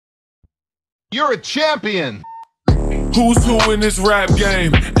You're a champion. Who's who in this rap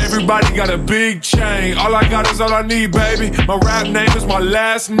game? Everybody got a big chain. All I got is all I need, baby. My rap name is my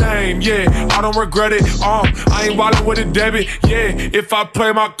last name. Yeah, I don't regret it. I ain't wildin' with a debit. Yeah, if I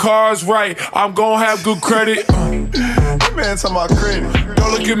play my cards right, I'm gon' have good credit. That man talking about credit.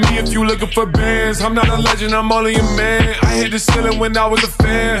 Don't look at me if you looking for bands. I'm not a legend, I'm only a man. I hit the ceiling when I was a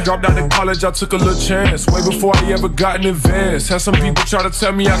fan. Dropped out of college, I took a little chance. Way before I ever got in advance. Had some people try to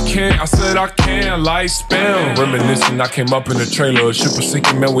tell me I can't. I said I can, like spam. Reminiscing, I came up in a trailer. Ship was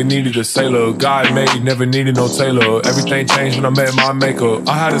sinking, man, we needed a sailor. God made, never needed no tailor. Everything changed when I met my maker.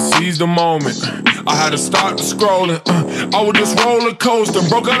 I had to seize the moment. I had to start scrolling. I was just roller coasting.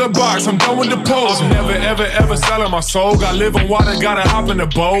 Broke out the box, I'm done with the pose. I'm never, ever, ever selling my soul. Gotta live on water, gotta hop in the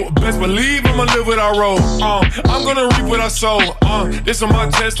boat. Best believe I'ma live what I wrote. I'm gonna reap what I sow. This is my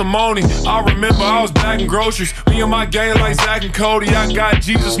testimony. I remember I was bagging groceries. Me and my gang like Zach and Cody. I got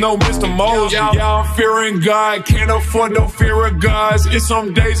Jesus, no Mr. Moses. Yeah, I'm fearing God. Can't afford no fear of gods. It's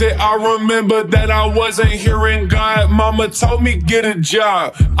some days that I remember that I wasn't hearing God. Mama told me get a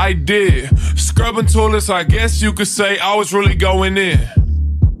job. I did. Scrubbing toilets, I guess you could say I was really going in.